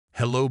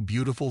Hello,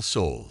 beautiful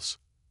souls.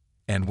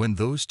 And when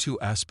those two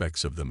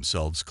aspects of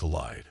themselves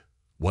collide,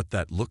 what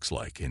that looks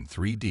like in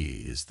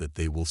 3D is that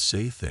they will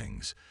say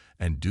things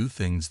and do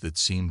things that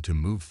seem to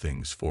move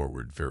things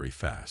forward very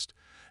fast,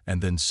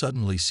 and then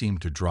suddenly seem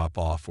to drop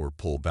off or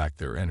pull back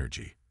their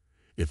energy.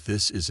 If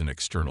this is an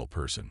external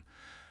person,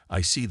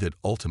 I see that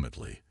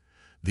ultimately,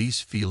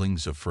 these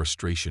feelings of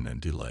frustration and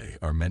delay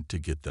are meant to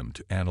get them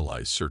to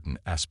analyze certain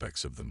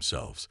aspects of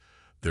themselves,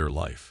 their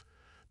life,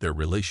 their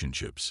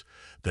relationships,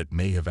 that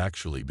may have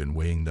actually been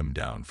weighing them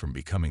down from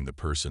becoming the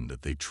person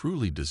that they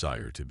truly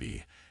desire to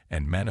be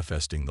and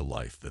manifesting the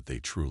life that they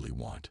truly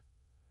want.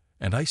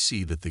 And I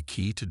see that the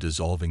key to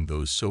dissolving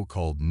those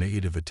so-called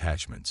negative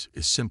attachments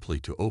is simply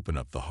to open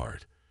up the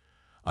heart.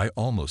 I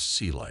almost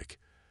see like,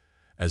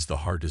 as the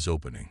heart is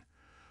opening,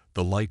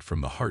 the light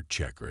from the heart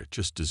chakra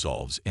just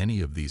dissolves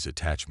any of these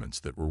attachments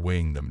that were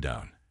weighing them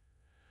down.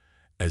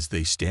 As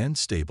they stand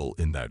stable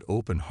in that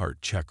open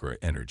heart chakra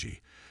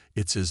energy,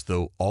 it's as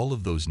though all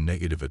of those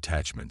negative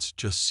attachments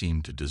just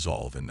seem to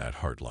dissolve in that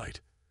heart light.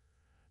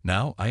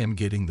 Now I am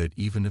getting that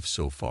even if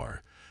so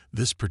far,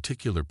 this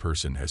particular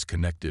person has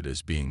connected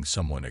as being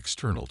someone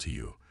external to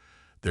you,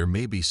 there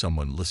may be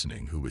someone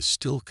listening who is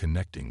still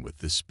connecting with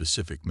this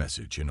specific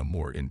message in a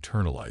more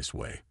internalized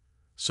way.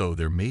 So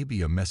there may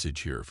be a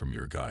message here from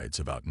your guides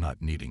about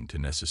not needing to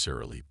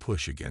necessarily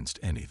push against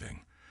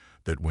anything,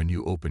 that when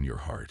you open your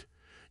heart,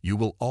 you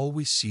will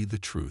always see the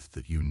truth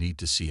that you need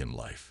to see in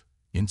life,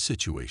 in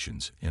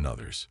situations, in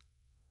others.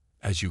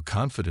 As you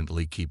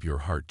confidently keep your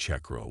heart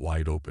chakra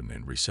wide open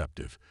and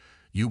receptive,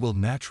 you will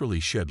naturally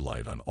shed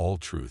light on all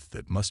truth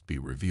that must be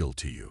revealed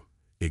to you,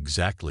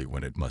 exactly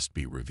when it must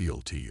be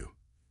revealed to you.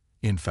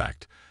 In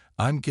fact,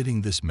 I'm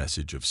getting this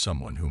message of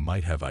someone who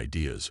might have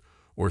ideas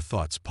or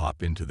thoughts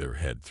pop into their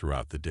head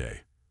throughout the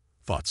day.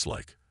 Thoughts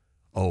like,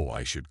 oh,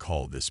 I should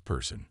call this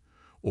person,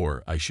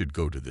 or I should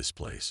go to this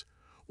place,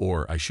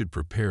 or I should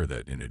prepare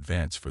that in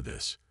advance for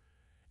this.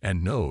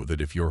 And know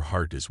that if your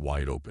heart is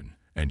wide open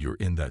and you're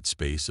in that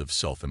space of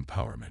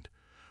self-empowerment,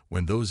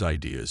 when those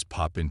ideas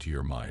pop into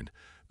your mind,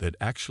 that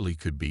actually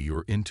could be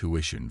your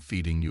intuition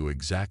feeding you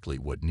exactly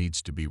what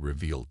needs to be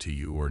revealed to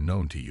you or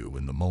known to you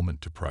in the moment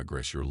to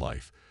progress your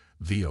life,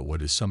 via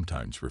what is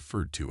sometimes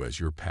referred to as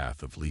your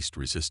path of least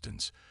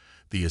resistance,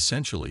 the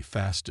essentially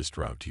fastest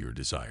route to your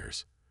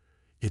desires.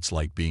 It's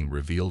like being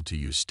revealed to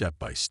you step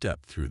by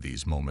step through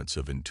these moments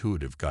of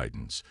intuitive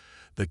guidance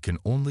that can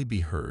only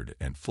be heard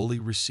and fully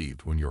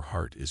received when your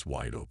heart is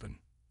wide open.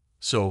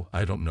 So,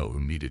 I don't know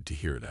who needed to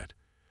hear that.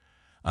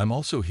 I'm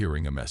also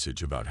hearing a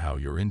message about how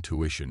your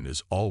intuition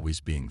is always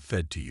being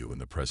fed to you in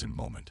the present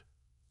moment.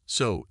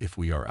 So, if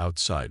we are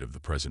outside of the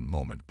present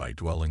moment by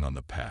dwelling on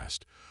the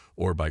past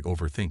or by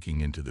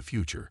overthinking into the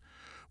future,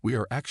 we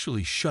are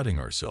actually shutting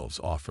ourselves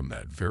off from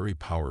that very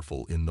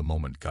powerful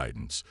in-the-moment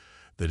guidance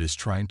that is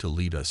trying to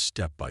lead us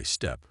step by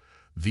step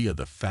via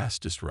the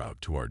fastest route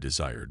to our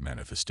desired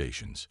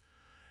manifestations.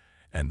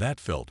 And that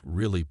felt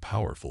really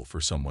powerful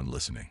for someone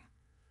listening.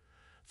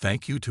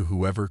 Thank you to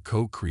whoever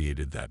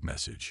co-created that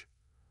message.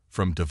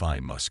 From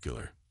Divine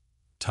Muscular.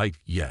 Type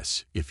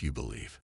yes if you believe.